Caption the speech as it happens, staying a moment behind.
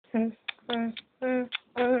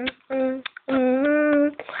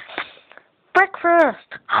Breakfast.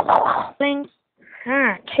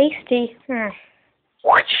 Tasty.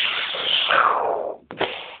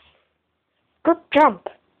 Good jump.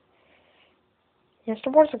 Yes,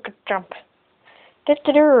 there was a good jump.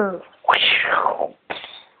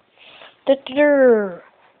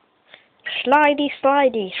 Slidey,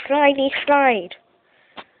 slidey, slidey, slide.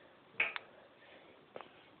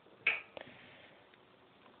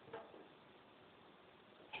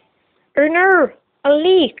 Oh no, a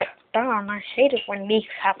leak. Darn, I hate it when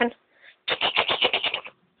leaks happen.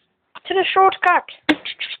 To the shortcut.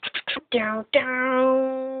 Down,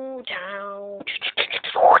 down, down.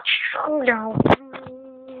 Down.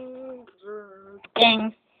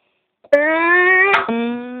 Ding.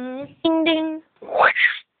 Ding, ding.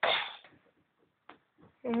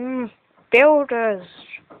 Builders.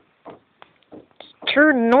 It's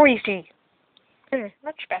too noisy.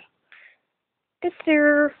 Much better.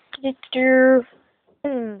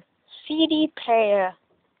 CD player.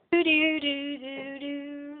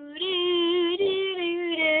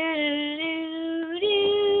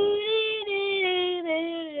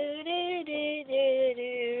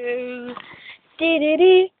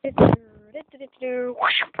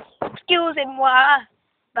 Excuse moi,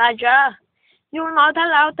 Badger. You're not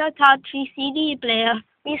allowed to touch the CD player.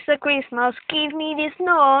 Mr. Christmas gave me this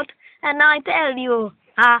note, and I tell you.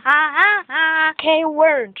 Ha ha ha ha. Okay,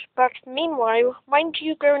 word. But meanwhile, why don't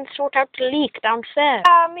you go and sort out the leak downstairs?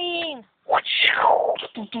 I mean.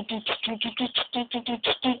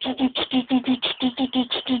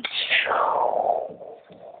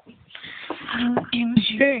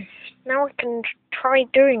 Now we can try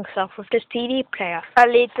doing stuff with the CD player. A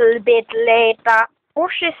little bit later.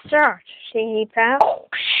 What's this start, CD player?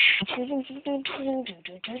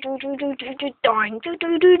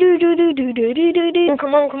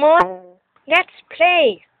 Come on, come on. Let's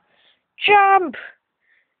play. Jump.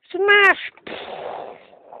 Smash.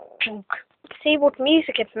 See what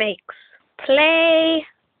music it makes. Play.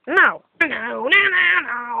 Now.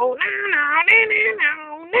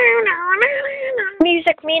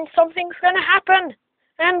 Music means something's gonna happen.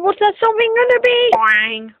 And what's that something gonna be?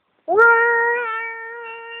 Boing.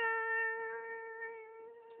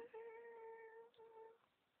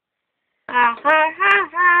 Ha ha ha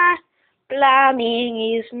ha.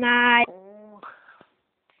 Blaming is nice.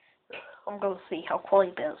 I'm going to see how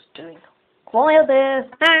Quiet Bear's doing. Quiet Bear.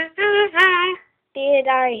 Ha ha ha. Did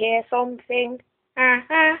I hear something? Ha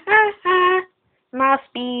ha ha ha.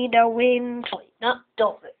 Must be the wind. No,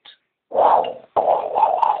 does it? Ha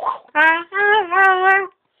ha ha.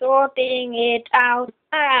 Sorting it out.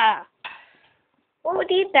 Ah. Who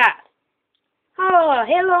did that? Oh,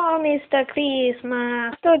 hello, Mr.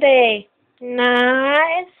 Christmas. Today.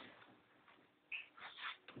 Nice.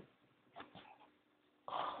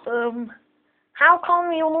 How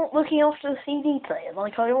come you're not looking after the CD player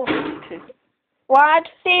like I asked you to? What?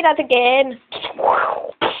 Say that again.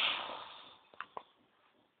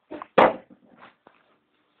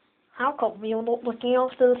 How come you're not looking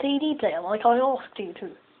after the CD player like I asked you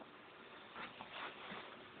to?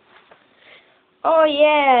 Oh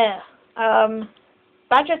yeah.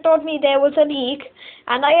 Badger told me there was a leak,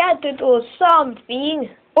 and I had to do something.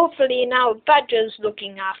 Hopefully now Badger's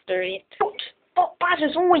looking after it. But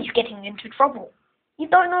Badger's always getting into trouble. You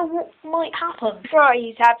don't know what might happen. Sure,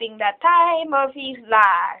 he's having the time of his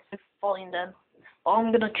life. Fine then.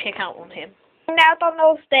 I'm gonna check out on him. Out on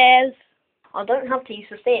those stairs. I don't have to use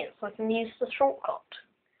the stairs. I can use the shortcut.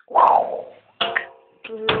 Oh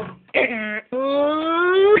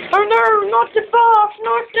no, not the bath!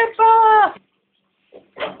 Not the bath!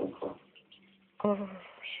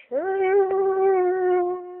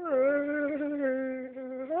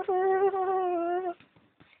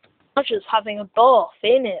 I'm just having a bath,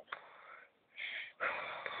 innit?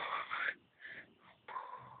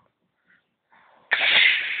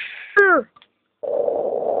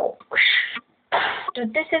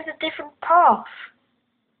 This is a different path.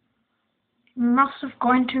 Must have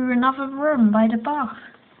gone to another room by the bath.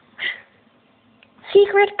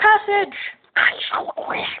 Secret passage! I shall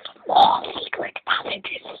create more secret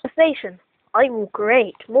passages. The station. I will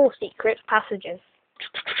create more secret passages.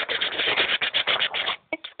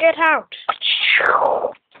 Let's get out.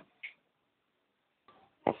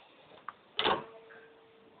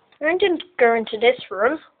 I didn't go into this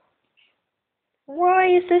room. Why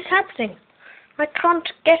is this happening? I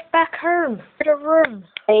can't get back home to the room.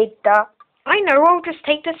 Later. I know, I'll just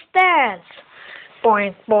take the stairs.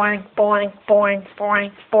 Boing, boing, boing, boing,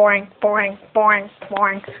 boing, boing, boing, boing,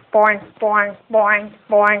 boing, boing, boing, boing,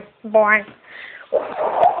 boing, boing.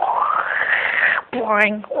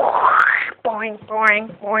 Boing. Boing, boing,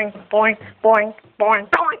 boing, boing, boing, boing,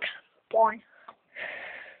 boing, boing.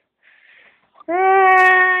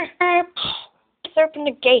 Open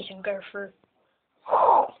the gate and go through.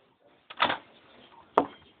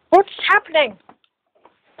 What's happening?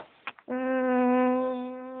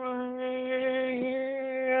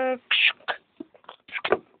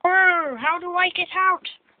 How do I get out?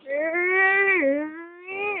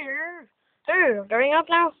 Going up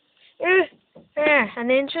now.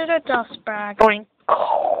 And into the dust bag. Boing.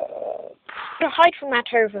 To hide from that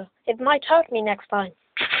hover. It might hurt me next time.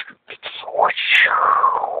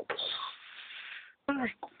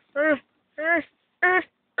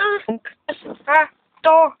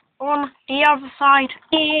 Door on the other side.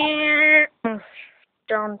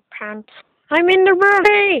 Darn pants. I'm in the room.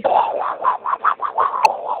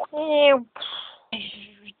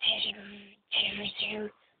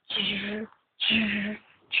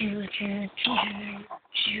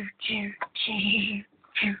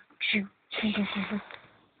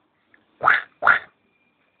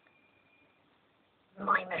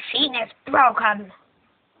 My machine is broken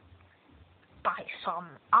by some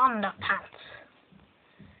underpants.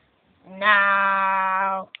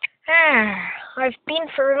 Now, I've been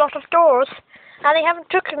through a lot of doors, and they haven't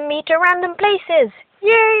taken me to random places.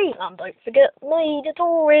 Yay! And don't forget me, the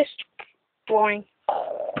tourist. Boing.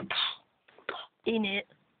 In it.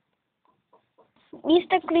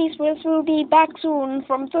 Mr. Cleesworth will be back soon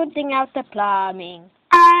from sorting out the plumbing.